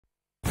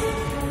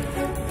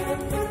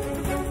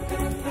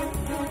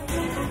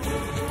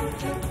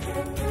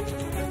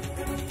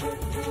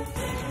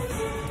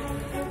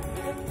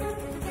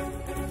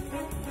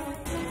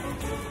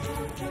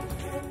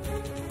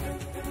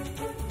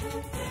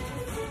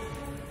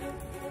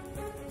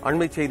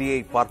அண்மை செய்தியை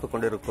பார்த்துக்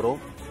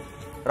கொண்டிருக்கிறோம்.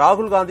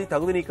 ராகுல் காந்தி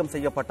தகுதி நீக்கம்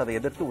செய்யப்பட்டதை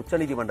எதிர்த்து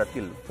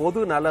உச்சநீதிமன்றத்தில்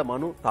பொது நல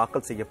மனு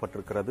தாக்கல்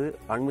செய்யப்பட்டிருக்கிறது.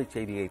 அண்மை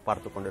செய்தியை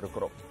பார்த்துக்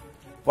கொண்டிருக்கிறோம்.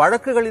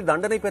 வழக்குகளில்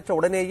தண்டனை பெற்ற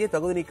உடனேயே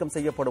தகுதி நீக்கம்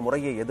செய்யப்படும்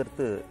முறையை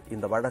எதிர்த்து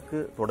இந்த வழக்கு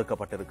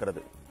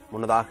தொடுக்கப்பட்டிருக்கிறது.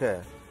 முன்னதாக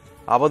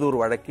அவதூறு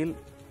வழக்கில்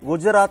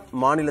குஜராத்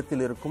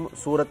மாநிலத்தில் இருக்கும்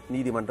சூரத்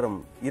நீதிமன்றம்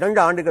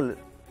 2 ஆண்டுகள்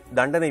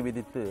தண்டனை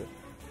விதித்து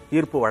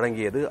தீர்ப்பு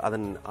வழங்கியது.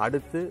 அதன்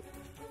அடுத்து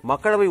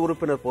மக்களவை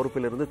உறுப்பினர்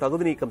பொறுப்பிலிருந்து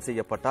தகுதி நீக்கம்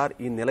செய்யப்பட்டார்.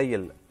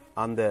 இந்நிலையில்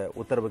அந்த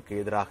உத்தரவுக்கு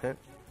எதிராக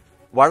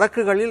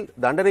வழக்குகளில்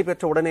தண்டனை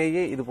பெற்ற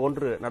உடனேயே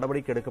இதுபோன்று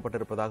நடவடிக்கை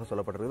எடுக்கப்பட்டிருப்பதாக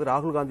சொல்லப்பட்டிருக்கிறது.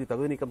 ராகுல் காந்தி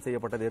தகுதி நீக்கம்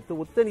செய்யப்பட்டதை அடுத்து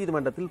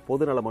உச்சநீதிமன்றத்தில்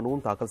பொதுநல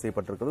மனுவும் தாக்கல்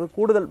செய்யப்பட்டிருக்கிறது.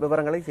 கூடுதல்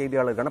விவரங்களை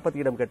செய்தியாளர்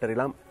கணபதியிடம்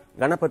கேட்டறியலாம்.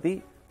 கணபதி,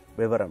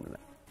 விவரம் என்ன?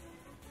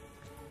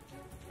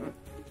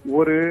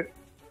 ஒரு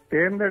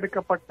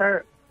தேர்ந்தெடுக்கப்பட்ட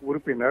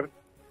உறுப்பினர்,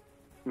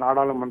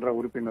 நாடாளுமன்ற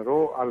உறுப்பினரோ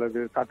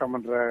அல்லது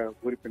சட்டமன்ற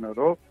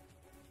உறுப்பினரோ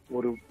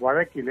ஒரு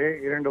வழக்கிலே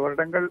 2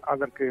 வருடங்கள்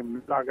அதற்கு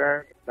மேலாக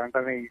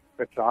தண்டனை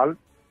பெற்றால்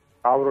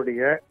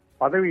அவருடைய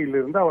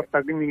பதவியிலிருந்து அவர்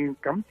தகுதி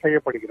நீக்கம்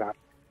செய்யப்படுகிறார்.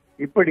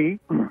 இப்படி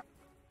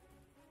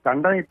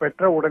தண்டனை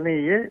பெற்ற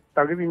உடனேயே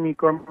தகுதி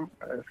நீக்கம்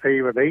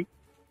செய்வதை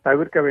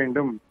தவிர்க்க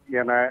வேண்டும்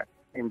என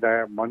இந்த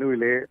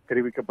மனுவிலே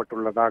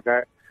தெரிவிக்கப்பட்டுள்ளதாக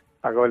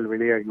தகவல்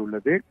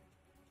வெளியாகியுள்ளது.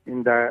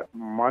 இந்த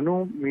மனு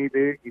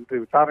மீது இன்று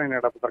விசாரணை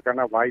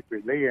நடப்பதற்கான வாய்ப்பு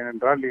இல்லை.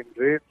 ஏனென்றால்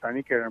இன்று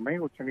சனிக்கிழமை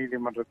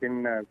உச்சநீதிமன்றத்தின்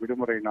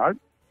விடுமுறை நாள்.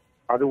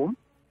 அதுவும்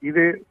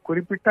இது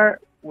குறிப்பிட்ட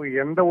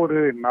எந்த ஒரு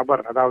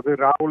நபர், அதாவது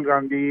ராகுல்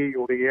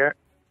காந்தியுடைய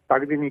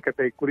தகுதி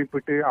நீக்கத்தை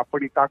குறிப்பிட்டு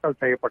அப்படி தாக்கல்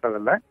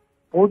செய்யப்பட்டதல்ல,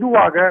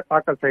 பொதுவாக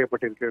தாக்கல்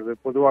செய்யப்பட்டிருக்கிறது.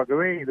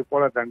 பொதுவாகவே இது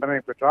போல தண்டனை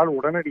பெற்றால்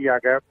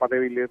உடனடியாக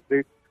பதவியிலிருந்து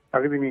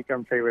தகுதி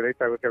நீக்கம் செய்வதை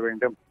தவிர்க்க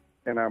வேண்டும்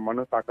என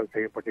மனு தாக்கல்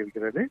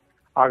செய்யப்பட்டிருக்கிறது.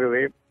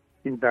 ஆகவே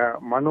இந்த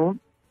மனு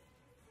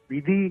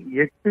விதி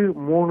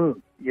 8(3)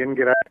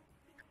 என்கிற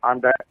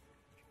அந்த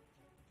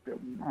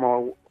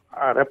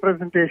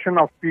ரெப்ரசன்டேஷன்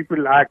ஆஃப்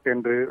பீப்புள் ஆக்ட்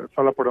என்று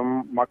சொல்லப்படும்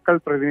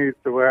மக்கள்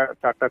பிரதிநிதித்துவ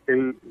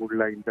சட்டத்தில்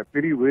உள்ள இந்த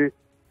பிரிவு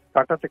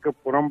சட்டத்துக்கு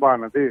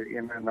புறம்பானது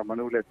என இந்த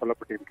மனுவில்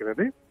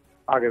சொல்லப்பட்டிருக்கிறது.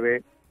 ஆகவே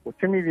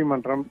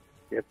உச்சநீதிமன்றம்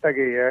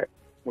எத்தகைய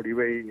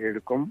முடிவை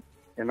எடுக்கும்,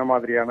 என்ன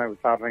மாதிரியான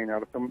விசாரணை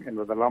நடத்தும்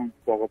என்பதெல்லாம்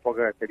போக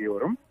போக தெரிய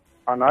வரும்.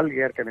 ஆனால்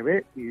ஏற்கனவே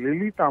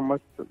லிலி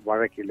தாமஸ்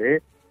வழக்கிலே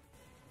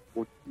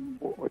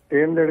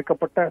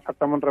தேர்ந்தெடுக்கப்பட்ட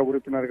சட்டமன்ற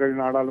உறுப்பினர்கள்,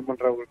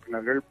 நாடாளுமன்ற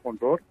உறுப்பினர்கள்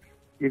போன்றோர்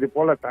இது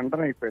போல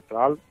தண்டனை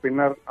பெற்றால்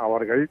பின்னர்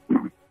அவர்கள்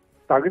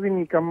தகுதி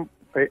நீக்கம்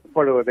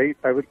செய்யப்படுவதை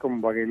தவிர்க்கும்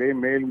வகையிலே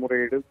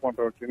மேல்முறையீடு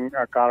போன்றவற்றின்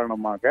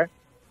காரணமாக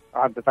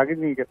அந்த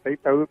தகுதி நீக்கத்தை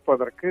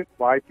தவிர்ப்பதற்கு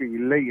வாய்ப்பு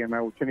இல்லை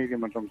என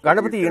உச்சநீதிமன்றம்.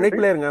 கணபதி,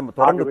 இணைப்பிலே இருங்க,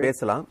 தொடர்ந்து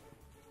பேசலாம்.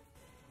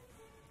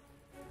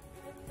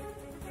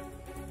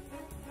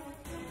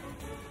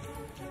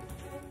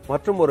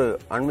 மற்றும் ஒரு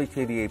அண்மை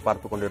செய்தியை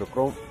பார்த்துக்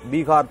கொண்டிருக்கிறோம்.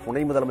 பீகார்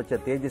துணை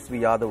முதலமைச்சர் தேஜஸ்வி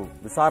யாதவ்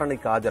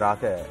விசாரணைக்கு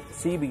ஆஜராக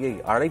சிபிஐ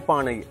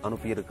அழைப்பாணை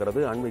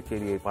அனுப்பியிருக்கிறது. அண்மை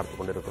செய்தியை பார்த்துக்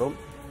கொண்டிருக்கிறோம்.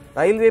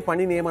 ரயில்வே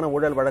பணி நியமன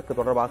ஊழல் வழக்கு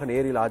தொடர்பாக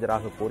நேரில்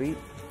ஆஜராக கோரி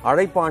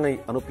அழைப்பாணை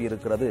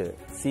அனுப்பியிருக்கிறது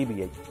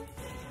சிபிஐ.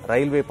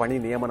 ரயில்வே பணி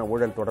நியமன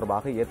ஊழல்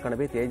தொடர்பாக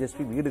ஏற்கனவே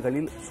தேஜஸ்வி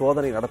வீடுகளில்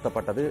சோதனை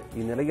நடத்தப்பட்டது.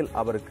 இந்நிலையில்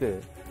அவருக்கு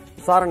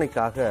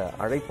விசாரணைக்காக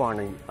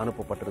அழைப்பாணை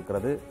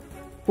அனுப்பப்பட்டிருக்கிறது.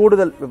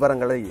 கூடுதல்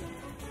விவரங்களை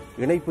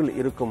இணைப்பில்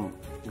இருக்கும்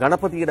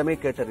கணபதியிடமே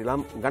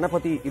கேட்டறியலாம்.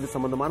 கணபதி, இது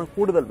சம்பந்தமான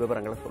கூடுதல்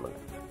விவரங்களை சொல்லுங்க.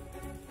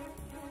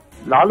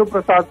 லாலு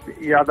பிரசாத்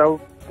யாதவ்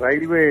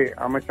ரயில்வே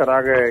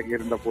அமைச்சராக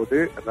இருந்தபோது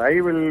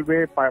ரயில்வே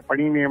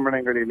பணி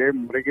நியமனங்களிலே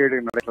முறைகேடு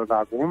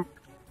நடந்ததாகவும்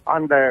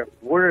அந்த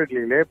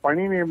ஊழலிலே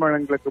பணி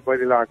நியமனங்களுக்கு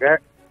பதிலாக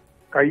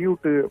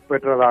கையூட்டு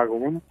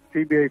பெற்றதாகவும்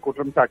சிபிஐ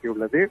குற்றம்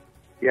சாட்டியுள்ளது.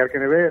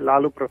 ஏற்கனவே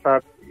லாலு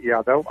பிரசாத்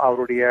யாதவ்,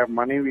 அவருடைய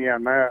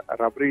மனைவியான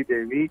ரப்ரி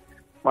தேவி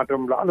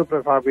மற்றும் லாலு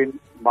பிரசாத்தின்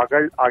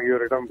மகள்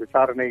ஆகியோரிடம்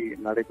விசாரணை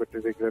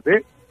நடைபெற்றிருக்கிறது.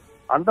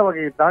 அந்த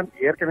வகையில் தான்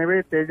ஏற்கனவே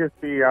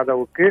தேஜஸ்வி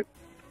யாதவுக்கு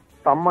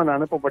சம்மன்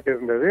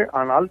அனுப்பப்பட்டிருந்தது.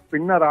 ஆனால்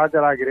பின்னர்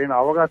ஆஜராகிறேன்,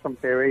 அவகாசம்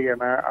தேவை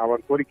என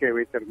அவர் கோரிக்கை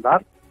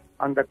வைத்திருந்தார்.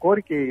 அந்த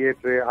கோரிக்கையை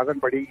ஏற்று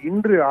அதன்படி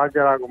இன்று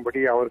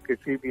ஆஜராகும்படி அவருக்கு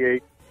சிபிஐ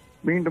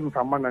மீண்டும்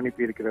சம்மன்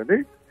அனுப்பியிருக்கிறது.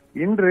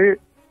 இன்று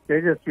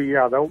தேஜஸ்வி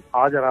யாதவ்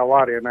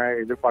ஆஜராவார் என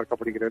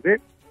எதிர்பார்க்கப்படுகிறது.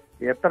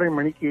 எத்தனை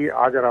மணிக்கு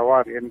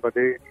ஆஜராவார்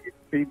என்பது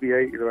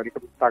சிபிஐ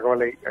இதுவரைக்கும்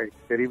தகவலை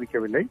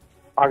தெரிவிக்கவில்லை.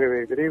 ஆகவே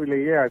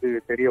விரைவிலேயே அது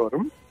தெரிய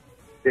வரும்.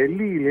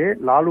 டெல்லியிலே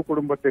லாலு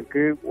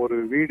குடும்பத்திற்கு ஒரு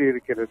வீடு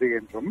இருக்கிறது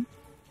என்றும்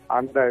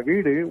அந்த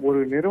வீடு ஒரு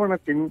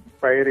நிறுவனத்தின்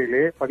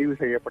பெயரிலே பதிவு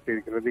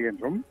செய்யப்பட்டிருக்கிறது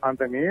என்றும்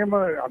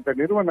அந்த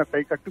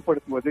நிறுவனத்தை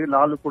கட்டுப்படுத்துவது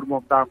லாலு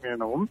குடும்பம் தான்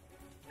எனவும்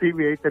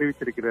சிபிஐ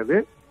தெரிவித்திருக்கிறது.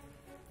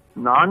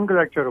 4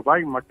 லட்சம்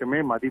ரூபாய்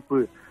மட்டுமே மதிப்பு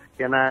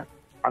என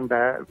அந்த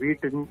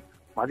வீட்டின்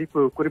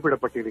மதிப்பு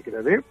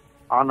குறிப்பிடப்பட்டிருக்கிறது.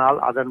 ஆனால்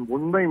அதன்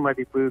உண்மை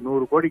மதிப்பு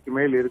 100 கோடிக்கு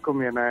மேல்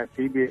இருக்கும் என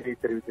சிபிஐ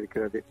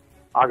தெரிவித்திருக்கிறது.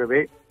 ஆகவே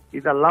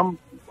இதெல்லாம்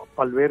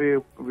பல்வேறு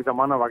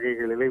விதமான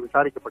வகைகளிலே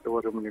விசாரிக்கப்பட்டு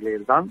வரும்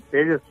நிலையில்தான்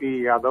தேஜஸ்வி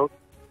யாதவ்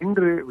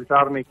இன்று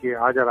விசாரணைக்கு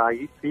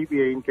ஆஜராகி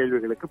சிபிஐயின்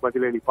கேள்விகளுக்கு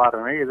பதிலளிப்பார்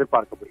என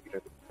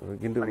எதிர்பார்க்கப்படுகிறது.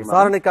 இன்று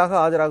விசாரணைக்காக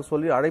ஆஜராக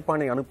சொல்லி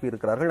அழைப்பாணை அனுப்பி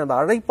இருக்கிறார்கள். அந்த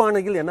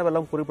அழைப்பாணையில்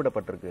என்னவெல்லாம்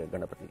குறிப்பிடப்பட்டிருக்கு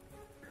கணபதி?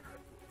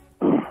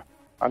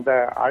 அந்த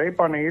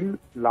அழைப்பாணையில்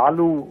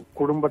லாலு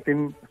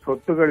குடும்பத்தின்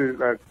சொத்துகள்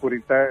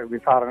குறித்த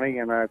விசாரணை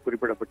என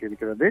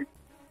குறிப்பிடப்பட்டிருக்கிறது.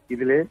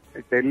 இதிலே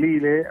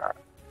டெல்லியிலே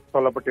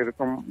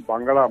சொல்லப்பட்டிருக்கும்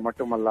பங்களா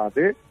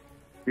மட்டுமல்லாது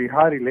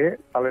பீகாரிலே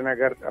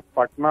தலைநகர்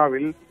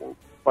பட்னாவில்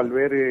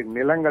பல்வேறு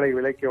நிலங்களை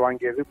விலைக்கு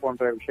வாங்கியது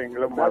போன்ற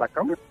விஷயங்களும்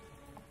அடக்கம்.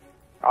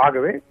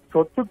 ஆகவே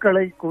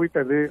சொத்துக்களை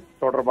குவித்தது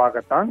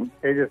தொடர்பாகத்தான்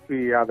தேஜஸ்வி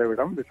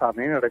யாதவிடம்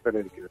விசாரணை நடைபெற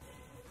இருக்கிறது.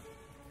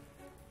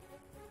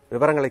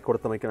 விவரங்களை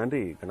கொடுத்தமைக்கு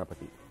நன்றி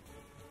கணபதி.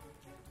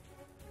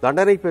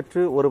 தண்டனை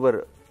பெற்று ஒருவர்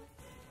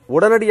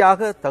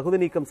உடனடியாக தகுதி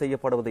நீக்கம்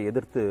செய்யப்படுவதை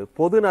எதிர்த்து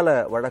பொதுநல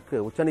வழக்கு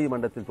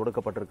உச்சநீதிமன்றத்தில்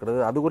தொடுக்கப்பட்டிருக்கிறது.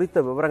 அது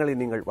குறித்த விவரங்களை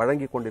நீங்கள்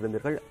வழங்கிக்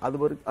கொண்டிருந்தீர்கள்.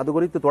 அது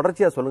குறித்து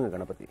தொடர்ச்சியா சொல்லுங்க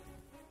கணபதி.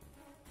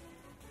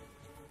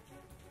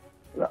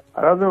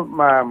 அதாவது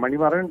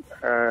மணிமாறன்,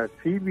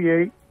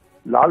 சிபிஐ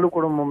லாலு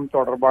குடும்பம்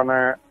தொடர்பான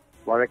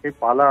வழக்கை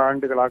பல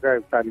ஆண்டுகளாக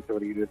விசாரித்து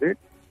வருகிறது.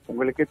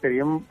 உங்களுக்கே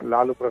தெரியும்,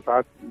 லாலு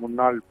பிரசாத்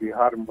முன்னாள்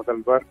பீகார்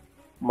முதல்வர்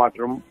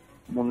மற்றும்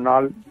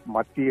முன்னாள்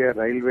மத்திய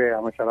ரயில்வே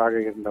அமைச்சராக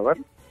இருந்தவர்.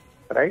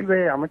 ரயில்வே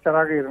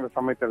அமைச்சராக இருந்த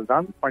சமயத்தில்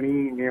தான் பணி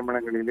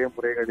நியமனங்களிலே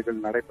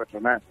முறைகேடுகள்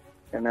நடைபெற்றன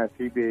என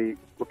சிபிஐ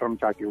குற்றம்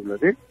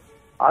சாட்டியுள்ளது.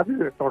 அது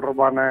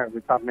தொடர்பான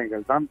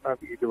விசாரணைகள் தான்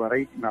இதுவரை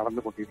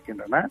நடந்து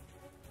கொண்டிருக்கின்றன.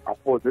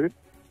 அப்போது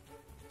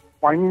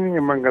பணி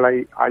நியமனங்களை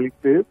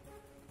அளித்து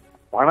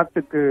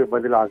பணத்துக்கு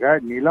பதிலாக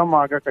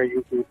நிலமாக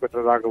கையூட்டு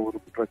பெற்றதாக ஒரு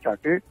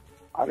குற்றச்சாட்டு,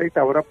 அதை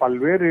தவிர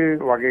பல்வேறு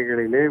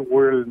வகைகளிலே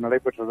ஊழல்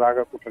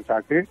நடைபெற்றதாக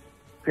குற்றச்சாட்டு,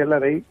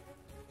 சிலரை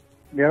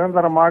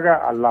நிரந்தரமாக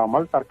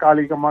அல்லாமல்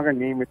தற்காலிகமாக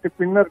நியமித்து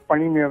பின்னர்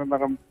பணி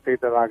நிரந்தரம்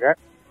செய்ததாக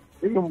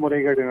இன்னும்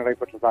முறைகேடு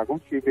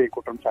நடைபெற்றதாகவும் சிபிஐ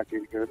குற்றம்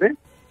சாட்டியிருக்கிறது.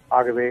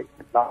 ஆகவே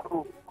லாலு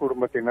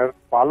குடும்பத்தினர்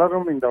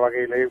பலரும் இந்த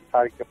வகையிலே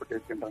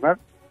விசாரிக்கப்பட்டிருக்கின்றனர்.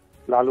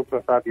 லாலு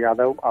பிரசாத்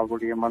யாதவ்,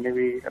 அவருடைய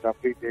மனைவி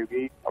ரப்ரி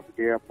தேவி,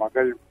 அவருடைய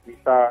மகள்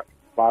மீசா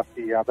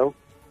பாரதி யாதவ்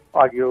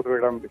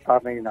ஆகியோரிடம்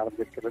விசாரணை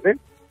நடந்திருக்கிறது.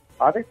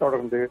 அதைத்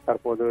தொடர்ந்து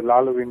தற்போது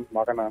லாலுவின்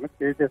மகனான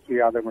தேஜஸ்வி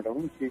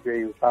யாதவிடமும்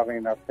சிபிஐ விசாரணை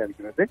நடத்த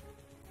இருக்கிறது.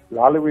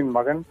 லாலுவின்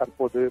மகன்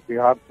தற்போது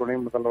பீகார் துணை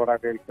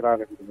முதல்வராக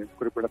இருக்கிறார் என்பது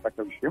குறிப்பிடத்தக்க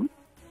விஷயம்.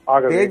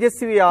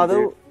 தேஜஸ்வி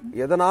யாதவ்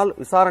எதனால்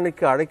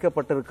விசாரணைக்கு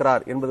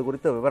அழைக்கப்பட்டிருக்கிறார் என்பது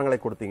குறித்த விவரங்களை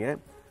கொடுத்தீங்க.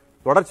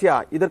 தொடர்ச்சியா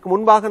இதற்கு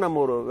முன்பாக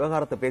நம்ம ஒரு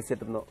விவகாரத்தை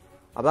பேசிட்டு இருந்தோம்.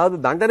 அதாவது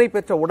தண்டனை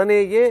பெற்ற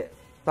உடனேயே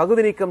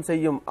தகுதி நீக்கம்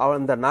செய்யும்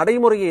அந்த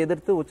நடைமுறையை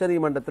எதிர்த்து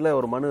உச்சநீதிமன்றத்தில்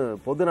ஒரு மனு,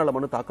 பொதுநல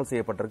மனு தாக்கல்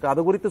செய்யப்பட்டிருக்கு.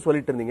 அது குறித்து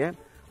சொல்லிட்டு இருந்தீங்க.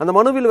 அந்த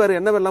மனுவில் வேறு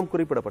என்னவெல்லாம்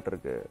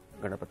குறிப்பிடப்பட்டிருக்கு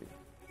கணபதி?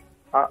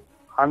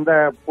 அந்த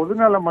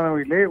பொதுநல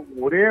மனுவிலே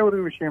ஒரே ஒரு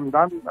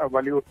விஷயம்தான்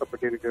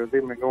வலியுறுத்தப்பட்டிருக்கிறது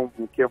மிகவும்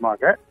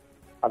முக்கியமாக.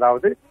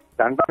 அதாவது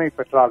தண்டனை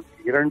பெற்றால்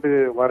 2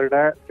 வருட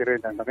சிறை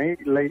தண்டனை,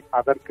 இல்லை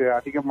அதற்கு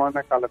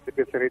அதிகமான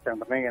காலத்துக்கு சிறை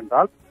தண்டனை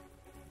என்றால்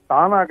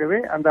தானாகவே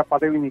அந்த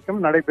பதவி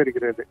நீக்கம்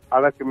நடைபெறுகிறது.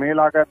 அதற்கு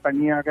மேலாக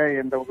தனியாக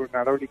எந்த ஒரு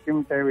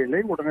நடவடிக்கையும் தேவையில்லை.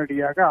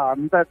 உடனடியாக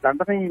அந்த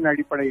தண்டனையின்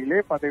அடிப்படையிலே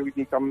பதவி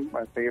நீக்கம்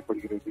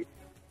செய்யப்படுகிறது.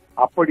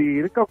 அப்படி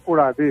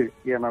இருக்கக்கூடாது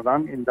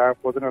எனதான் இந்த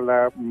பொதுநல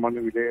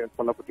மனுவிலே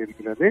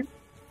சொல்லப்பட்டிருக்கிறது.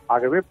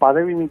 ஆகவே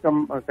பதவி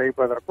நீக்கம்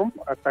செய்வதற்கும்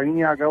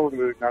தனியாக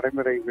ஒரு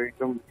நடைமுறை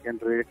வேண்டும்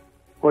என்று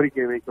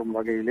கோரிக்கை வைக்கும்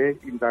வகையிலே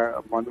இந்த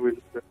மனுவில்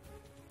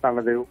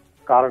தனது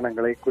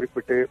காரணங்களை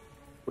குறிப்பிட்டு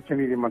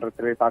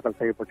உச்சநீதிமன்றத்திலே தாக்கல்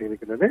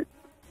செய்யப்பட்டிருக்கிறது.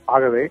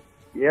 ஆகவே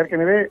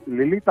ஏற்கனவே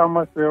லிலி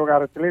தாமஸ்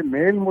விவகாரத்திலே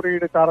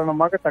மேல்முறையீடு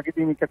காரணமாக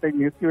தகுதி நீக்கத்தை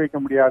நிறுத்தி வைக்க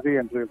முடியாது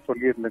என்று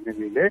சொல்லியிருந்த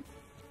நிலையிலே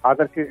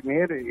அதற்கு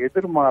நேர்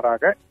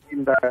எதிர்மாறாக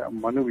இந்த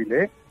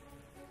மனுவிலே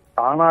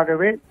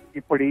தானாகவே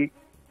இப்படி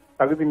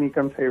தகுதி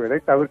நீக்கம் செய்வதை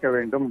தவிர்க்க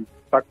வேண்டும்,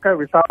 தக்க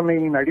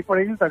விசாரணையின்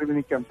அடிப்படையில் தகுதி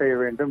நீக்கம் செய்ய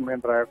வேண்டும்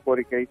என்ற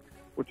கோரிக்கை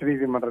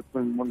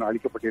உச்சநீதிமன்றத்தின் முன்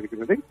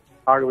அளிக்கப்பட்டிருக்கிறது.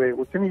 ஆகவே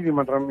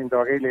உச்சநீதிமன்றம் இந்த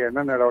வகையில்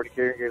என்ன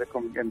நடவடிக்கை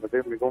எடுக்கும் என்பது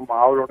மிகவும்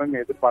ஆவலுடன்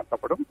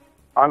எதிர்பார்க்கப்படும்.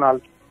 ஆனால்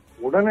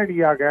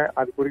உடனடியாக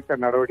அது குறித்த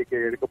நடவடிக்கை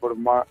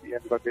எடுக்கப்படுமா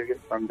என்பது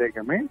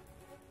சந்தேகமே.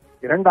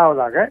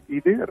 இரண்டாவதாக,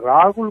 இது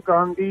ராகுல்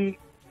காந்தி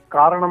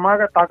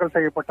காரணமாக தாக்கல்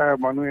செய்யப்பட்ட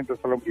மனு என்று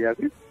சொல்ல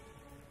முடியாது.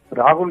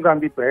 ராகுல்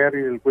காந்தி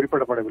பெயரில்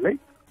குறிப்பிடப்படவில்லை.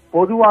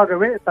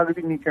 பொதுவாகவே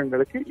தகுதி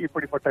நீக்கங்களுக்கு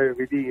இப்படிப்பட்ட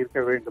விதி இருக்க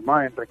வேண்டுமா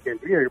என்ற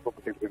கேள்வி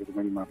எழுப்பப்பட்டிருக்கிறது.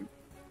 மணிமாறன்,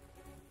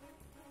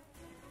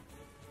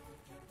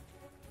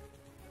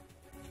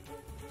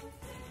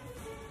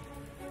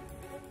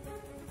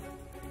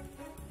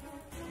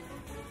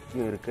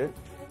 இருக்கு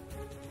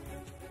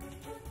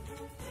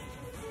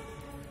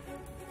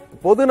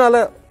பொதுநல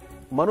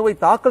மனுவை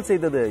தாக்கல்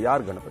செய்தது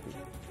யார் கணபதி?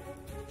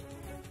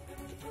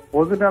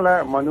 பொதுநல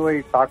மனுவை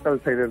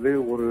தாக்கல் செய்தது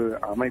ஒரு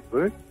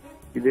அமைப்பு.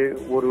 இது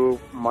ஒரு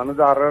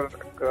மனுதாரர்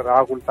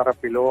ராகுல்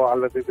தரப்பிலோ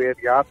அல்லது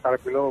வேறு யார்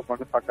தரப்பிலோ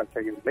மனு தாக்கல்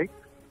செய்யவில்லை.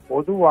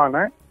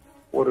 பொதுவான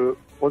ஒரு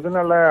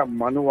பொதுநல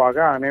மனுவாக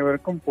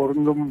அனைவருக்கும்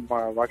பொருந்தும்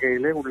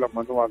வகையிலே உள்ள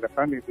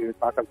மனுவாகத்தான் இது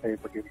தாக்கல்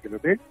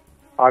செய்யப்பட்டிருக்கிறது.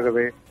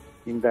 ஆகவே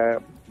இந்த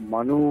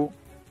மனு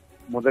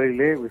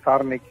முதலிலே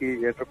விசாரணைக்கு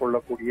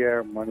ஏற்றுக்கொள்ளக்கூடிய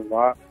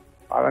மனுவா,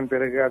 அதன்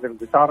பிறகு அதில்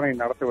விசாரணை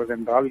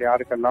நடத்துவதென்றால்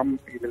யாருக்கெல்லாம்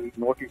இதில்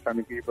நோட்டீஸ்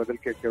அனுப்பி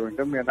பதில் கேட்க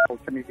வேண்டும் என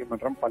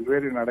உச்சநீதிமன்றம்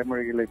பல்வேறு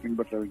நடைமுறைகளை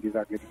பின்பற்ற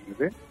வேண்டியதாக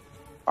இருக்கிறது.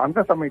 அந்த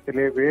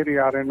சமயத்திலே வேறு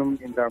யாரேனும்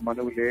இந்த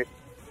மனுவிலே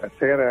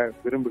சேர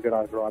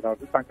விரும்புகிறார்களோ,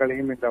 அதாவது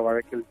தங்களையும் இந்த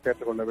வழக்கில்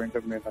சேர்த்துக் கொள்ள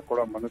வேண்டும் என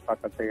கூட மனு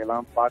தாக்கல்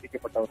செய்யலாம்.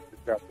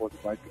 பாதிக்கப்பட்டவர்களுக்கு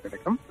அப்போது வாய்ப்பு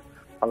கிடைக்கும்.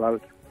 ஆனால்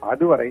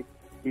அதுவரை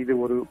இது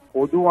ஒரு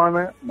பொதுவான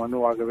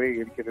மனுவாகவே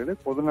இருக்கிறது.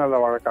 பொதுநல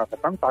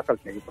வழக்காகத்தான்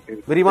தாக்கல்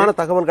செய்யப்பட்டிருக்கிறது. விரிவான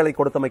தகவல்களை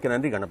கொடுத்தமைக்கு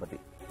நன்றி கணபதி.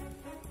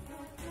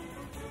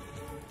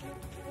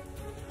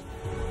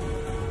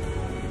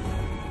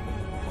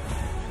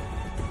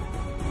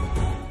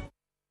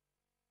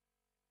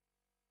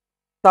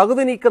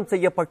 தகுதி நீக்கம்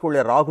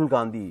செய்யப்பட்டுள்ள ராகுல்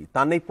காந்தி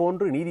தன்னை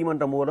போன்று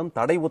நீதிமன்றம் மூலம்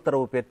தடை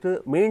உத்தரவு பெற்று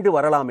மீண்டு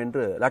வரலாம்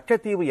என்று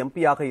லட்சத்தீவு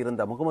எம்பியாக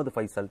இருந்த முகமது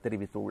பைசல்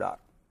தெரிவித்துள்ளார்.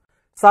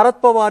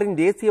 சரத்பவாரின்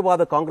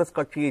தேசியவாத காங்கிரஸ்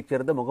கட்சியைச்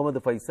சேர்ந்த முகமது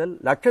பைசல்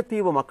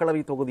லட்சத்தீவு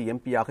மக்களவை தொகுதி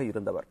எம்பியாக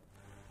இருந்தவர்.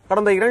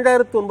 கடந்த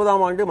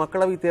 2009ஆம் ஆண்டு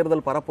மக்களவைத்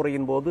தேர்தல்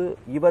பரப்புரையின் போது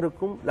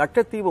இவருக்கும்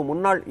லட்சத்தீவு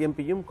முன்னாள்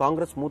எம்பியும்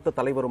காங்கிரஸ் மூத்த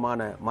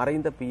தலைவருமான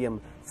மறைந்த PM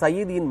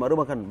சயீதின்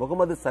மருமகன்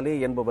முகமது சலே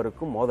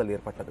என்பவருக்கும் மோதல்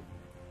ஏற்பட்டது.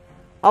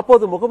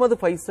 அப்போது முகமது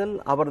பைசல்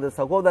அவரது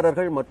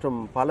சகோதரர்கள் மற்றும்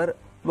பலர்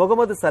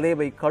முகமது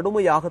சலேவை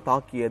கடுமையாக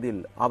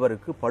தாக்கியதில்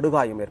அவருக்கு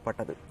படுகாயம்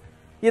ஏற்பட்டது.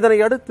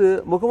 இதனையடுத்து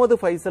முகமது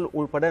பைசல்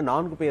உள்பட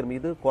 4 பேர்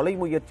மீது கொலை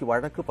முயற்சி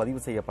வழக்கு பதிவு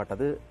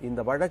செய்யப்பட்டது. இந்த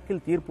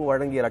வழக்கில் தீர்ப்பு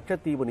வழங்கிய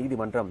லட்சத்தீவு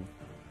நீதிமன்றம்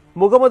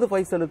முகமது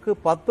பைசலுக்கு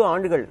 10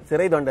 ஆண்டுகள்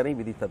சிறை தண்டனை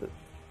விதித்தது.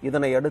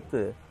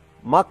 இதனையடுத்து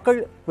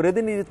மக்கள்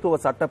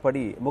பிரதிநிதித்துவ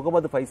சட்டப்படி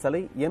முகமது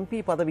பைசலை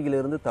MP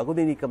பதவியிலிருந்து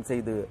தகுதி நீக்கம்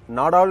செய்து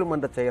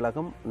நாடாளுமன்ற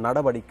செயலகம்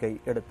நடவடிக்கை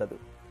எடுத்தது.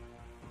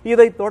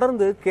 இதைத்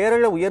தொடர்ந்து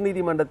கேரள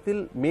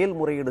உயர்நீதிமன்றத்தில்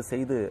மேல்முறையீடு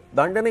செய்து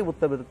தண்டனை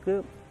உத்தரவிற்கு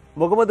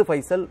முகமது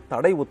பைசல்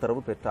தடை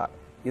உத்தரவு பெற்றார்.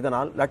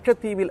 இதனால்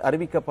லட்சத்தீவில்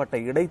அறிவிக்கப்பட்ட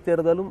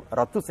இடைத்தேர்தலும்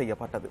ரத்து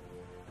செய்யப்பட்டது.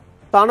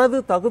 தனது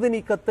தகுதி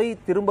நீக்கத்தை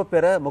திரும்பப்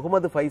பெற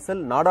முகமது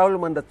பைசல்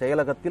நாடாளுமன்ற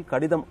செயலகத்தில்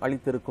கடிதம்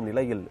அளித்திருக்கும்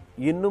நிலையில்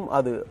இன்னும்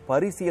அது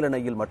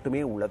பரிசீலனையில்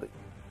மட்டுமே உள்ளது.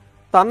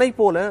 தன்னை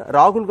போல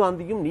ராகுல்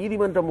காந்தியும்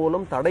நீதிமன்றம்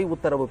மூலம் தடை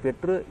உத்தரவு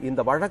பெற்று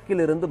இந்த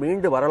வழக்கிலிருந்து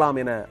மீண்டு வரலாம்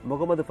என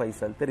முகமது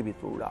பைசல்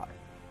தெரிவித்துள்ளார்.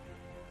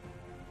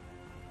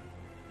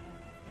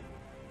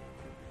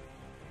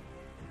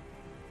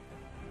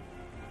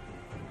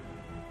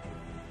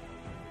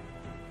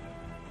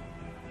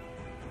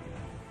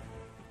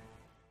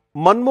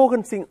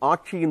 மன்மோகன் சிங்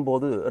ஆட்சியின்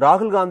போது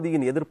ராகுல்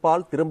காந்தியின்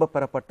எதிர்ப்பால் திரும்பப்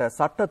பெறப்பட்ட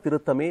சட்ட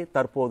திருத்தமே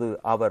தற்போது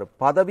அவர்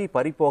பதவி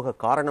பறிபோக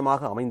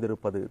காரணமாக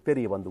அமைந்திருப்பது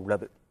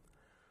தெரியவந்துள்ளது.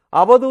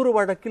 அவதூறு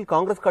வழக்கில்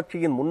காங்கிரஸ்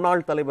கட்சியின்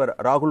முன்னாள் தலைவர்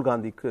ராகுல்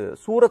காந்திக்கு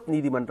சூரத்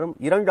நீதிமன்றம்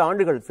 2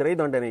 ஆண்டுகள் சிறை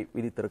தண்டனை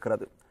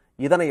விதித்திருக்கிறது.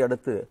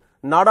 இதனையடுத்து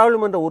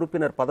நாடாளுமன்ற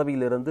உறுப்பினர்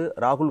பதவியிலிருந்து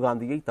ராகுல்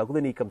காந்தியை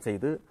தகுதி நீக்கம்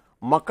செய்து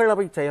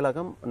மக்களவை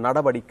செயலகம்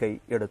நடவடிக்கை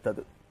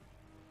எடுத்தது.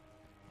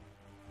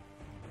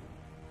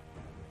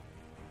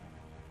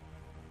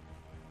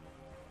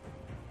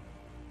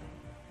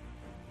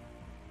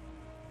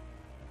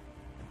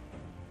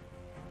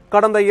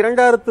 கடந்த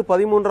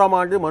 2013ஆம்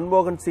ஆண்டு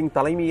மன்மோகன் சிங்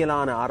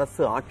தலைமையிலான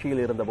அரசு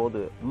ஆட்சியில் இருந்தபோது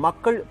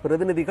மக்கள்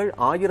பிரதிநிதிகள்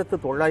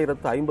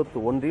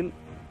 1951இல்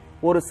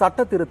ஒரு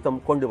சட்ட திருத்தம்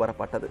கொண்டு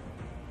வரப்பட்டது.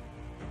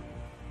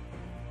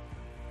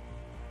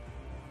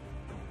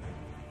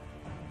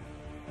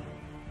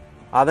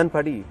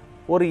 அதன்படி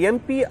ஒரு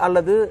MP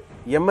அல்லது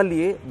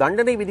MLA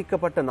தண்டனை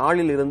விதிக்கப்பட்ட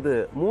நாளில் இருந்து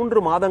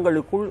 3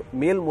 மாதங்களுக்குள்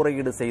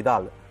மேல்முறையீடு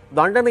செய்தால்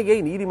தண்டனையை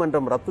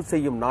நீதிமன்றம் ரத்து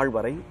செய்யும் நாள்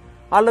வரை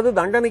அல்லது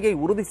தண்டனையை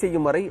உறுதி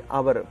செய்யும் வரை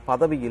அவர்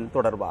பதவியில்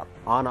தொடர்வார்.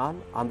 ஆனால்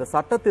அந்த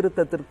சட்ட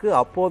திருத்தத்திற்கு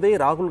அப்போதே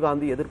ராகுல்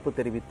காந்தி எதிர்ப்பு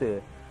தெரிவித்து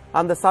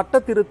அந்த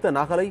சட்ட திருத்த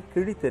நகலை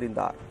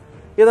கிழித்தெறிந்தார்.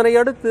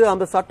 இதனையடுத்து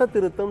அந்த சட்ட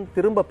திருத்தம்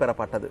திரும்ப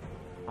பெறப்பட்டது.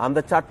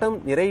 அந்த சட்டம்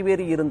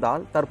நிறைவேறி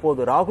இருந்தால்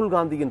தற்போது ராகுல்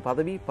காந்தியின்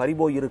பதவி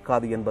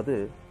பறிபோயிருக்காது என்பது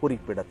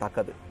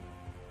குறிப்பிடத்தக்கது.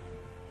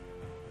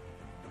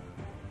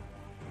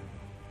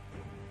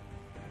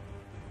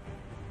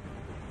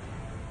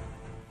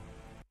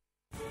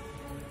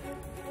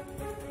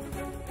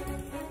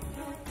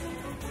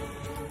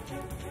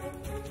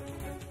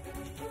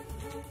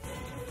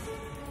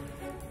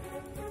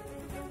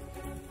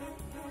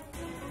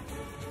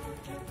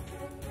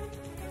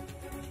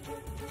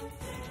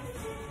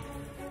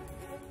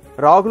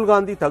 ராகுல்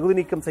காந்தி தகுதி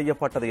நீக்கம்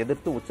செய்யப்பட்டதை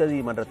எதிர்த்து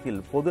உச்சநீதிமன்றத்தில்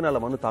பொதுநல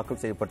மனு தாக்கல்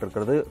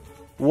செய்யப்பட்டிருக்கிறது.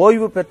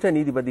 ஓய்வு பெற்ற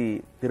நீதிபதி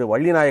திரு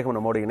வள்ளிநாயகம்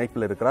நம்மோட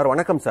இணைப்பில் இருக்கிறார்.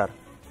 வணக்கம் சார்.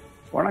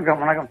 வணக்கம்.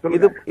 வணக்கம்.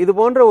 இது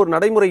போன்ற ஒரு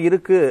நடைமுறை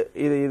இருக்கு.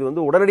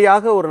 இது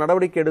உடனடியாக ஒரு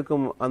நடவடிக்கை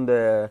எடுக்கும் அந்த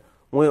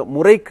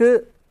முறைக்கு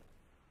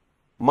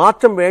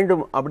மாற்றம்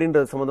வேண்டும்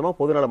அப்படின்றது சம்பந்தமா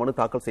பொதுநல மனு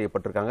தாக்கல்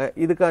செய்யப்பட்டிருக்காங்க.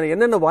 இதுக்கான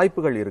என்னென்ன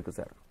வாய்ப்புகள் இருக்கு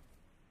சார்?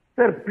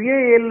 சார்,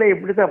 PIL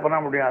எப்படித்தான் பண்ண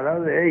முடியும்?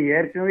 அதாவது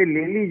ஏற்கனவே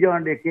லில்லி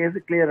ஜானுடைய கேஸ்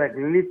கிளியர்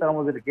ஆகி லில்லி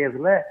தாமஸ்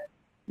கேஸ்ல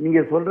நீங்க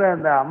சொல்ற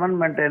அந்த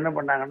அமெண்ட்மெண்ட் என்ன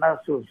பண்ணாங்கன்னா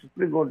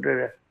சுப்ரீம் கோர்ட்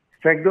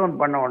ஸ்ட்ரைக் டவுன்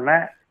பண்ண உடனே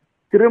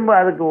திரும்ப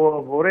அதுக்கு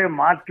ஒரே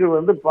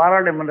மாற்று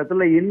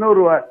பாராளுமன்றத்தில்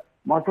இன்னொரு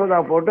மசோதா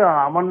போட்டு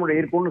அமெண்ட்மெண்ட்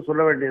இருக்கும்னு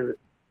சொல்ல வேண்டியது.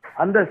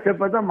 அந்த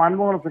ஸ்டெப்பை தான்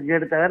மன்மோகன் சிங்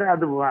எடுத்தாரு.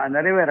 அது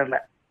நிறைவேறல.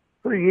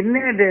 ஸோ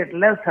இன்னைய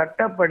டேட்ல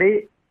சட்டப்படி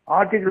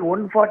ஆர்டிகல்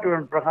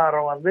 141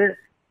 பிரகாரம்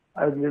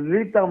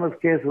lily Thomas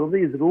case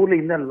is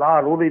ruling the law,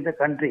 ruling the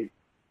country.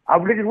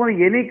 அப்படி இருக்கும்போது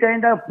any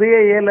kind of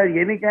PIL or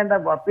any kind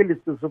of appeal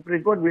to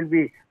Supreme Court will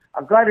be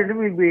accordingly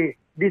will be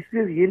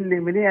dismissed in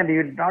limine and it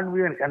will not be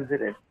even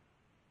considered.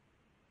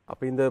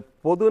 அப்ப இந்த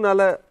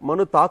பொதுநல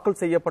மனு தாக்கல்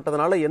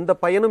செய்யப்பட்டதனால எந்த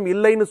பயனும்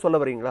இல்லைன்னு சொல்ல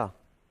வரீங்களா?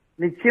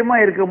 நிச்சயமா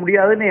இருக்க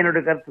முடியாதுன்னு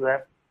என்னோட கருத்து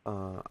சார்.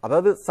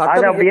 அதாவது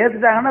அப்படி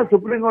ஏத்துட்டாங்கன்னா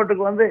சுப்ரீம்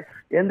கோர்ட்டுக்கு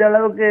எந்த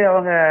அளவுக்கு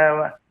அவங்க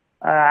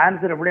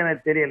ஆன்சர் அப்படி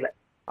எனக்கு தெரியல.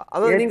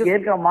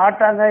 ஏற்க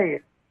மாட்டாங்க,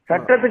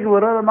 சட்டத்துக்கு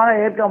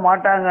விரோதமாக ஏற்க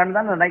மாட்டாங்கன்னு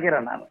தான்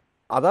நினைக்கிறேன் நான்.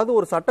 அதாவது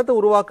ஒரு சட்டத்தை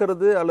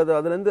உருவாக்குறது அல்லது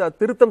அதுல இருந்து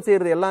திருத்தம்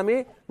செய்யறது எல்லாமே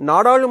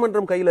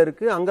நாடாளுமன்றம் கையில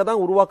இருக்கு,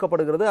 அங்கதான்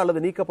உருவாக்கப்படுகிறது அல்லது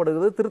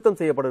நீக்கப்படுகிறது, திருத்தம்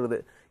செய்யப்படுகிறது.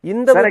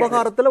 இந்த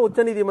விவகாரத்துல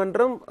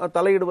உச்சநீதிமன்றம்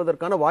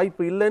தலையிடுவதற்கான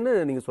வாய்ப்பு இல்லைன்னு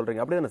நீங்க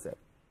சொல்றீங்க, அப்படிதானே சார்?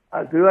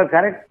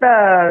 கரெக்டா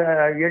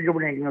ஏற்று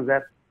பண்ணிக்கணும்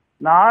சார்.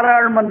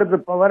 நாடாளுமன்றத்து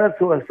பவரை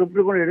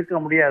சுப்ரீம் கோர்ட் எடுக்க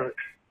முடியாது.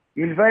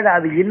 இன்ஃபேக்ட்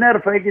அது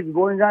inner fight is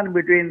going on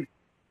between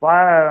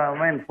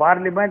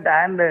parliament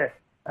and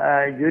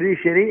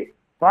judiciary.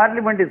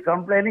 Parliament is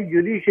complaining,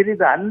 judiciary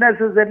is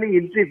unnecessarily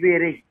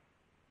interfering.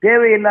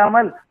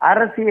 தேவையில்லாமல்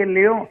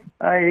அரசியல்லையும்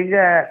எங்க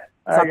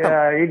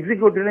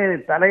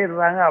எக்ஸிக்யூட்டிவ்லையும்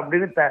தலையிடுறாங்க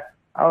அப்படின்னு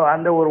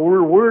அந்த ஒரு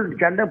உள்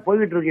சண்டை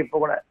போயிட்டு இருக்கு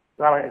இப்ப கூட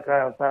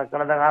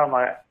கடந்த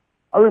காலமாக.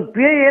 அது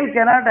PIL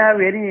cannot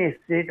have any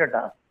state at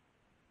all.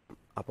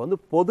 அப்ப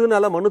வந்து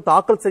பொதுநல மனு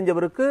தாக்கல்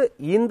செஞ்சவருக்கு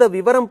இந்த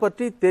விவரம்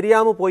பற்றி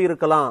தெரியாம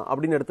போயிருக்கலாம்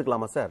அப்படின்னு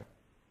எடுத்துக்கலாமா சார்?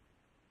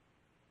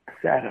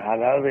 சார்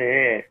அதாவது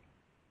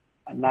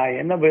நான்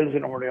என்ன பதில்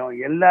சொல்ல முடியும்?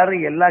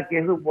 எல்லாரும் எல்லா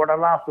கேஸும்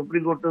போடலாம்,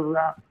 சுப்ரீம் கோர்ட்டு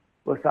தான்.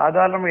 ஒரு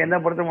சாதாரண என்ன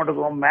பொறுத்த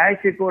மாட்டோம்,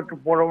 மேஜிஸ்ட்ரேட் கோர்ட்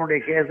போட வேண்டிய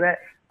கேஸை,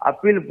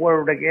 அப்பீல் போட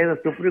வேண்டிய கேஸை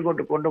சுப்ரீம்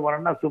கோர்ட்டு கொண்டு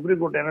வரணும்னா சுப்ரீம்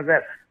கோர்ட் என்ன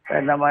சார்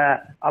நம்ம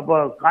அப்போ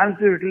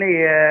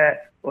கான்ஸ்டியூஷன்லேயே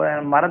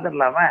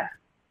மறந்துடலாம?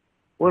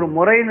 ஒரு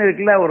முறைன்னு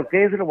இருக்குல்ல, ஒரு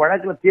கேஸில்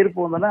வழக்கில்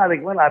தீர்ப்பு வந்தோன்னா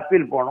அதுக்கு மேலே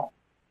அப்பீல் போகணும்.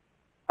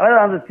 அதாவது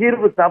அந்த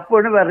தீர்ப்பு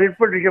தப்புன்னு வேற ரிட்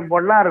பெட்டிஷன்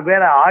போடலாம், அது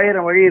வேற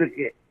 1000 வழி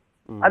இருக்கு.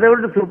 அதை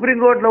விட்டு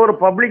சுப்ரீம் கோர்ட்ல ஒரு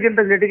பப்ளிக்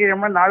இன்ட்ரெஸ்ட்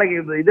லிட்டிகேஷன் நாளைக்கு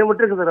இதை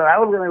விட்டுருக்கு சார்,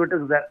 ராகுல் காந்தி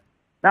விட்டுருக்கு சார்.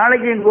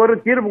 நாளைக்கு இங்க ஒரு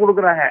தீர்ப்பு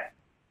கொடுக்குறாங்க,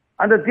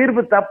 அந்த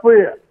தீர்ப்பு தப்பு,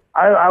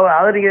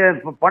 அதை நீங்க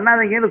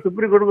பண்ணாதீங்கன்னு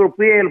சுப்ரீம் கோர்ட்டுக்கு ஒரு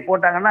PIL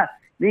போட்டாங்கன்னா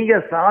நீங்க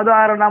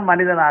சாதாரண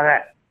மனிதனாக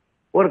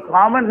ஒரு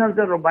காமன்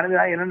சென்ஸ் ஒரு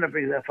மனிதனாக என்ன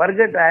நினைப்பீங்க சார்?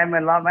 ஃபர்கெட் ஐஎம்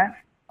இல்லாம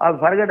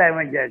ஃபர்கெட்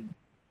ஐஎம் ஜட்ஜ்.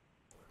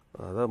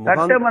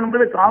 சட்டம்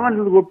என்பது காமன்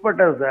சென்ஸ்க்கு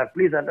உட்பட்டது சார்,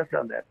 ப்ளீஸ்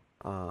அண்டர்ஸ்டாண்ட் தட்.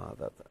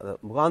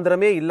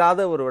 முகாந்திரமே இல்லாத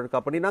ஒரு வழக்கு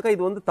அப்படின்னாக்கா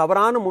இது வந்து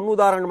தவறான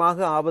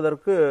முன்னுதாரணமாக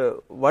ஆவதற்கு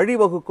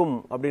வழிவகுக்கும்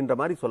அப்படின்ற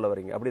மாதிரி சொல்ல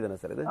வரீங்க, அப்படிதானே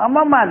சார் இது?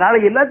 ஆமாமா,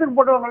 நாளைக்கு எல்லாத்துக்கும்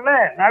போடுவாங்கல்ல.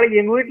 நாளைக்கு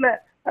எங்க வீட்டுல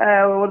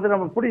ஒருத்தர்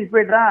நம்ம பிடிச்சி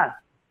போயிட்டான்,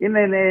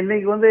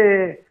 இன்னைக்கு வந்து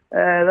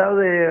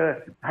ஏதாவது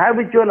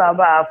ஹேபிச்சுவல்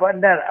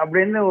அஃபண்டர்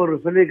அப்படின்னு ஒரு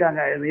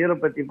சொல்லியிருக்காங்க இவரை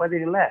பத்தி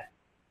பாத்தீங்களா?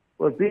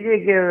 ஒரு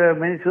PJK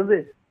மினிஸ்டர் வந்து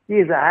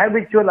இஸ்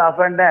ஹேபிச்சுவல்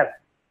அஃபண்டர்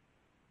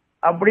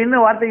அப்படின்னு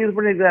வார்த்தை யூஸ்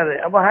பண்ணிருக்காரு.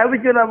 அப்ப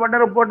ஹேபிச்சுவல்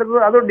அஃபண்டர்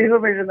போட்டது அதுவும்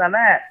டிஃபமேஷன்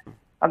தானே,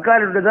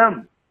 அக்காலிட்டம்.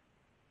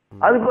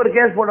 அதுக்கு ஒரு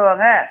கேஸ்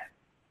போடுவாங்க.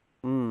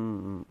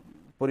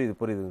 புரியுது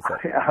புரியுது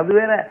சார். அது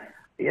வேற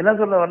என்ன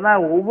சொல்ல வரனா,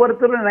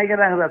 ஒவ்வொருத்தரும்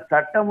நினைக்கிறாங்க சார்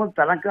சட்டமும்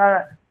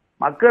தனக்காக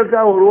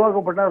மக்களுக்காக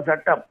உருவாக்கப்பட்ட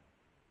சட்டம்.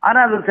 ஆனா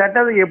அந்த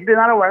சட்டத்தை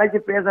எப்படினாலும்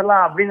வளைச்சு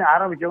பேசலாம் அப்படின்னு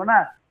ஆரம்பிச்சோம்னா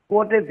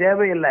கோர்ட்டே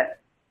தேவையில்லை.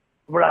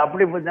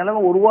 அப்படி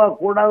நிலைமை உருவாக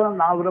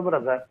கூடாதுன்னு நான்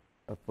விரும்புறேன் சார்.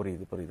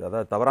 புரியுது புரியுது.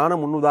 அதாவது தவறான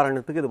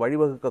முன்னுதாரணத்துக்கு இது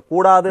வழிவகுக்க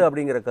கூடாது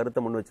அப்படிங்கிற கருத்தை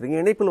முன்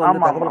வச்சிருக்கீங்க. இணைப்பில்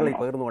வந்து தகவல்களை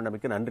பகிர்ந்து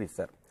கொண்டமைக்கு நன்றி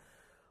சார்.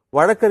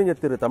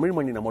 வழக்கறிஞர் திரு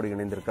தமிழ்மணி நம்மோடு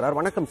இணைந்திருக்கிறார்.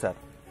 வணக்கம் சார்.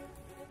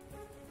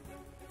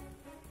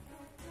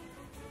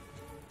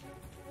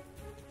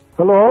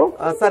 ஹலோ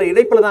சார்,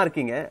 இணைப்புல தான்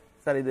இருக்கீங்க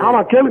சார்.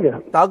 இது கேளுங்க.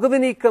 தகுதி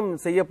நீக்கம்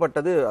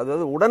செய்யப்பட்டது,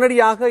 அதாவது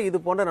உடனடியாக இது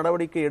போன்ற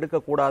நடவடிக்கை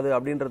எடுக்கக்கூடாது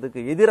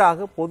அப்படின்றதுக்கு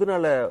எதிராக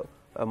பொதுநல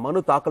மனு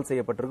தாக்கல்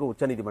செய்யப்பட்டிருக்கு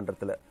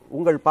உச்சநீதிமன்றத்தில்.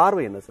 உங்கள்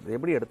பார்வை என்ன சார்?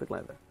 எப்படி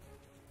எடுத்துக்கலாம் இதை?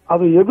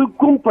 அது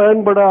எதுக்கும்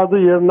பயன்படாது.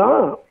 ஏன்னா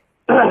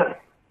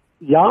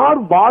யார்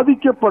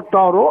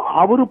பாதிக்கப்பட்டாரோ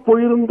அவரு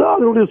போயிருந்தா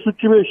அதனுடைய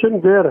சிச்சுவேஷன்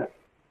வேற,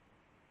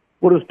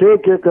 ஒரு ஸ்டே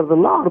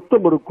கேட்கறதெல்லாம்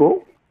அர்த்தம் இருக்கும்.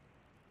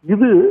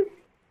 இது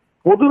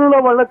பொதுநல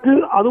வழக்கு,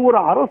 அது ஒரு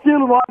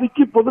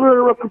அரசியல்வாதிக்கு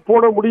பொதுநல வழக்கு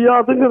போட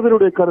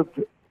முடியாதுங்கிறது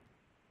கருத்து.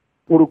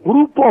 ஒரு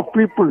குரூப் ஆஃப்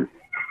பீப்புள்,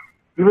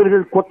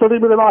 இவர்கள்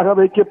கொத்தடிமைகளாக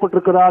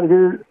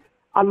வைக்கப்பட்டிருக்கிறார்கள்,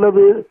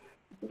 அல்லது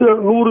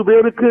 100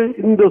 பேருக்கு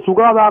இந்த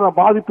சுகாதார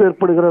பாதிப்பு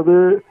ஏற்படுகிறது,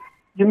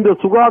 இந்த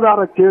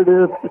சுகாதார கேடு,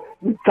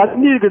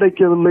 தண்ணீர்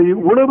கிடைக்கவில்லை,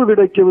 உணவு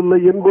கிடைக்கவில்லை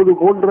என்பது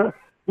போன்ற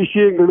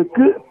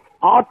விஷயங்களுக்கு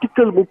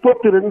ஆர்டிகல்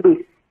 32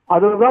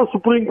 அதுலதான்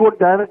சுப்ரீம்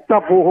கோர்ட் டைரக்டா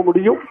போக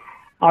முடியும்.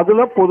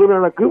 அதுல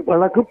பொதுநலக்கு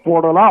வழக்கு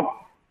போடலாம்.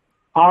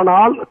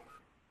 ஆனால்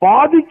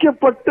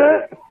பாதிக்கப்பட்ட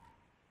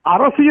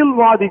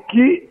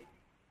அரசியல்வாதிக்கு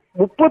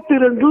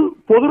 32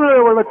 பொதுநல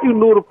வழக்கு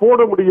இன்னொரு போட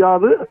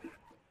முடியாது.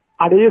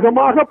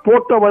 அநேகமாக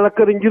போட்ட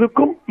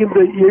வழக்கறிஞருக்கும் இந்த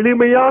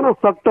எளிமையான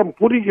சட்டம்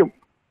புரியும்.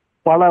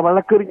 பல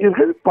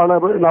வழக்கறிஞர்கள், பல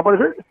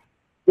நபர்கள்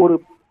ஒரு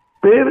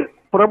பேர்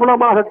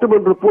பிரபலமாகட்டும்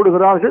என்று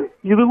போடுகிறார்கள்.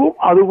 இதுவும்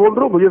அது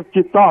போன்ற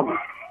முயற்சித்தான்.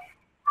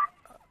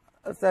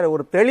 சார்,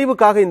 ஒரு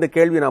தெளிவுக்காக இந்த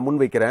கேள்வி நான்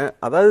முன்வைக்கிறேன்.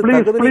 அதாவது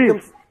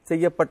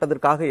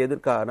செய்யப்பட்டதற்காக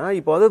எதிர்க்கான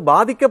இப்போ வந்து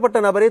பாதிக்கப்பட்ட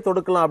நபரே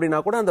தொடுக்கலாம்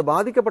அப்படின்னா கூட அந்த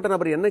பாதிக்கப்பட்ட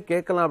நபர் என்ன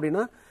கேட்கலாம்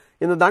அப்படின்னா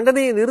இந்த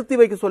தண்டனையை நிறுத்தி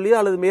வைக்க சொல்லி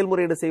அல்லது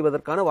மேல்முறையீடு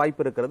செய்வதற்கான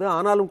வாய்ப்பு இருக்கிறது.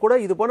 ஆனாலும் கூட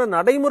இது போன்ற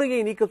நடைமுறையை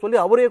நீக்க சொல்லி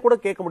அவரே கூட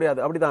கேட்க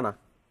முடியாது, அப்படிதானா?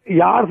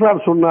 யார்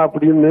சார் சொன்னா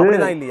அப்படின்னு?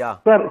 இல்லையா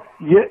சார்,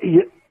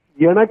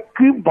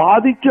 எனக்கு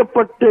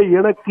பாதிக்கப்பட்ட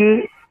எனக்கு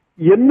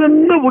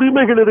என்னென்ன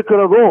உரிமைகள்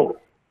இருக்கிறதோ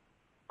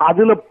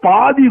அதுல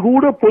பாதி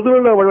கூட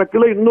பொதுநல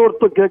வழக்குல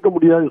இன்னொருத்தர் கேட்க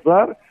முடியாது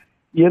சார்.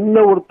 என்ன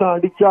ஒருத்தன்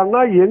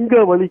அடிச்சான்னா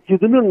எங்க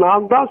வலிக்குதுன்னு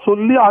நான் தான்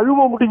சொல்லி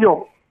அழுவ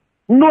முடியும்.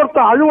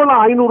 இன்னொருத்தன்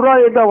அழுவலாம் 500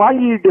 ரூபாய் என்கிட்ட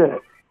வாங்கிட்டு,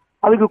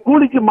 அதுக்கு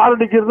கூலிக்கு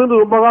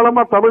மாரடிக்கிறதுன்னு ரொம்ப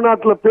காலமா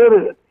தமிழ்நாட்டுல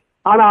பேரு.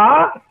 ஆனா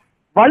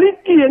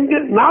வலிக்கு எங்க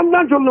நான்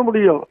தான் சொல்ல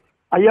முடியும்,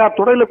 ஐயா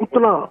தொடையில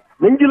குத்தலாம்,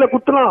 நெஞ்சில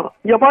குத்தலாம்,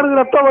 இங்க பாருங்க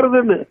ரத்தம்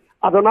வருதுன்னு.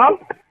 அதனால்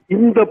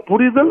இந்த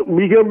புரிதல்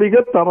மிக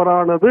மிக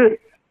தவறானது.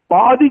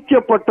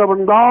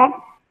 பாதிக்கப்பட்டவன் தான்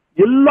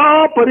எல்லா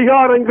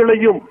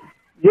பரிகாரங்களையும்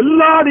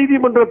எல்லா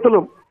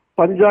நீதிமன்றத்திலும்,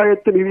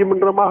 பஞ்சாயத்து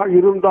நீதிமன்றமாக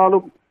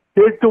இருந்தாலும்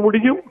கேட்க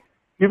முடியும்.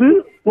 இது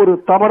ஒரு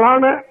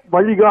தவறான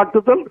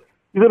வழிகாட்டுதல்.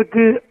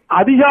 இதற்கு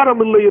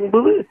அதிகாரம் இல்லை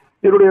என்பது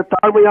என்னுடைய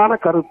தாழ்மையான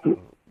கருத்து.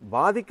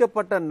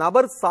 பாதிக்கப்பட்ட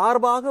நபர்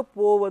சார்பாக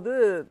போவது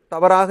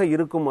தவறாக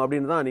இருக்கும்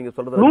அப்படின்னு தான் நீங்க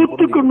சொல்றது.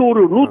 100க்கு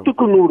 100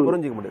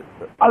 புரிஞ்சுக்க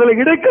முடியுது. அதுல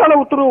இடைக்கால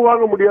உத்தரவு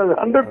வாங்க முடியாது,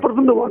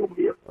 100% வாங்க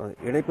முடியாது.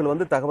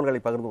 இணைப்பில்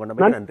தகவல்களை பகிர்ந்து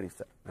கொண்டமைக்கு நன்றி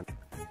சார்.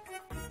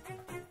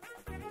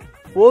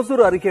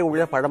 ஓசூர் அருகே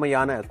உள்ள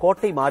பழமையான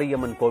கோட்டை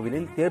மாரியம்மன்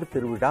கோவிலில் தேர்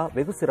திருவிழா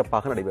வெகு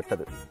சிறப்பாக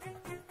நடைபெற்றது.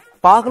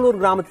 பாகலூர்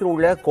கிராமத்தில்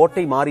உள்ள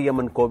கோட்டை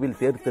மாரியம்மன் கோவில்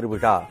தேர்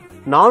திருவிழா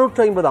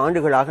 450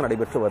 ஆண்டுகளாக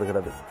நடைபெற்று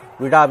வருகிறது.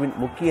 விழாவின்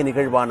முக்கிய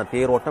நிகழ்வான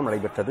தேரோட்டம்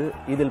நடைபெற்றது.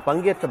 இதில்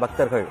பங்கேற்ற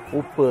பக்தர்கள்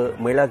உப்பு,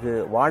 மிளகு,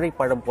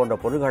 வாழைப்பழம் போன்ற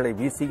பொருட்களை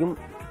வீசியும்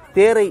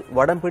தேரை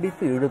வடம்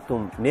பிடித்து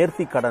இழுத்தும்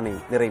நேர்த்திக் கடனை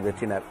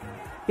நிறைவேற்றினர்.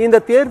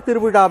 இந்த தேர்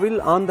திருவிழாவில்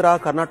ஆந்திரா,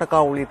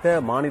 கர்நாடகா உள்ளிட்ட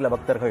மாநில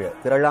பக்தர்கள்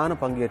திரளான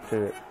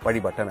பங்கேற்று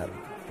வழிபட்டனர்.